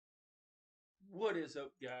What is up,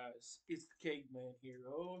 guys? It's the caveman here.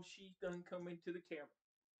 Oh, she's done come into the camera.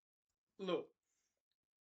 Look,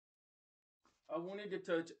 I wanted to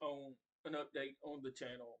touch on an update on the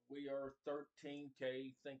channel. We are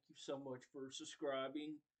 13K. Thank you so much for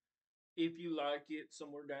subscribing. If you like it,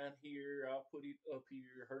 somewhere down here, I'll put it up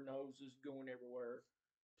here. Her nose is going everywhere.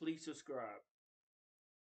 Please subscribe.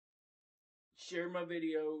 Share my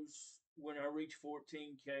videos when I reach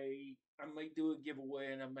 14K. I may do a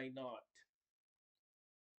giveaway and I may not.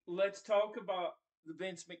 Let's talk about the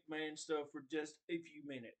Vince McMahon stuff for just a few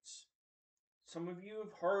minutes. Some of you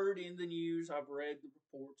have heard in the news, I've read the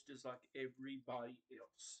reports just like everybody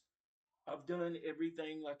else. I've done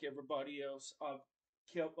everything like everybody else. I've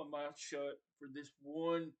kept my mouth shut for this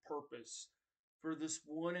one purpose, for this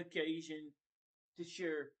one occasion to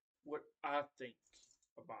share what I think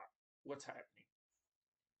about what's happening.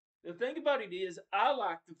 The thing about it is, I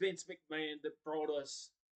like the Vince McMahon that brought us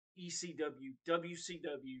ECW,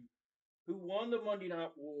 WCW, who won the Monday Night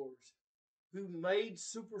Wars, who made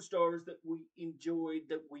superstars that we enjoyed,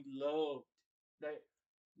 that we loved, that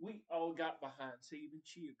we all got behind. See, even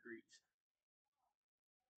she agrees.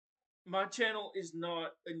 My channel is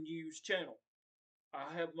not a news channel.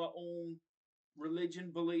 I have my own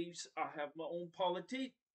religion beliefs. I have my own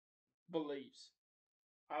politic beliefs.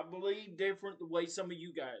 I believe different the way some of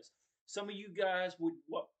you guys. Some of you guys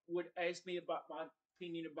would ask me about my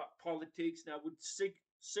opinion about politics, and I would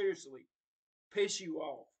seriously piss you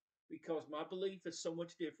off because my belief is so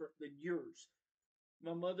much different than yours.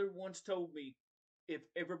 My mother once told me if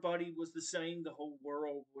everybody was the same, the whole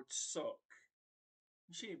world would suck.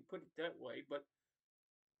 She didn't put it that way, but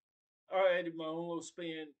I added my own little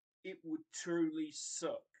spin. It would truly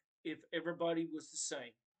suck if everybody was the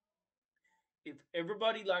same. If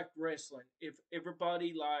everybody liked wrestling, if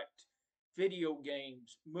everybody liked video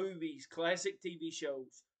games, movies, classic TV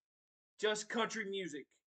shows, just country music,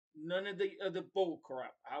 none of the other bull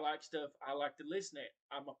crap. I like stuff I like to listen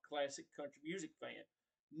to. I'm a classic country music fan.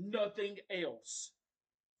 Nothing else.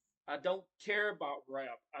 I don't care about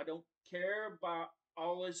rap. I don't care about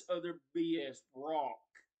all this other BS rock.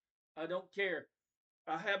 I don't care.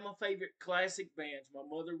 I have my favorite classic bands. My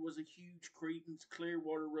mother was a huge Creedence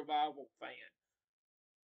Clearwater Revival fan.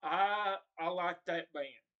 I like that band.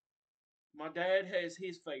 My dad has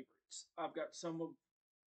his favorites. I've got some of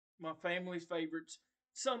my family's favorites.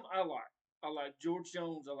 Some I like. I like George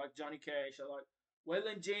Jones. I like Johnny Cash. I like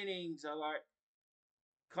Waylon Jennings. I like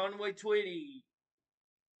Conway Twitty.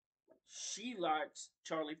 She likes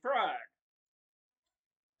Charlie Pride.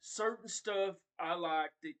 Certain stuff I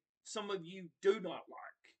like that some of you do not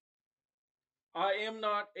like. I am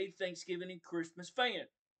not a Thanksgiving and Christmas fan.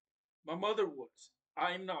 My mother was.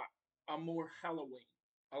 I am not. I'm more Halloween.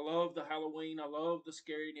 I love the Halloween. I love the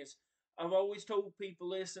scariness. I've always told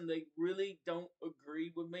people this, and they really don't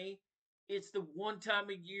agree with me. It's the one time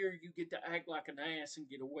a year you get to act like an ass and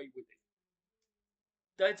get away with it.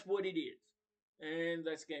 That's what it is. And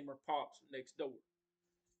that's Gamer Pops next door.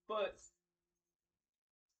 But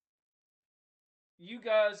you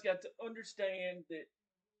guys got to understand that.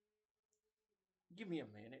 Give me a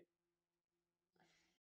minute.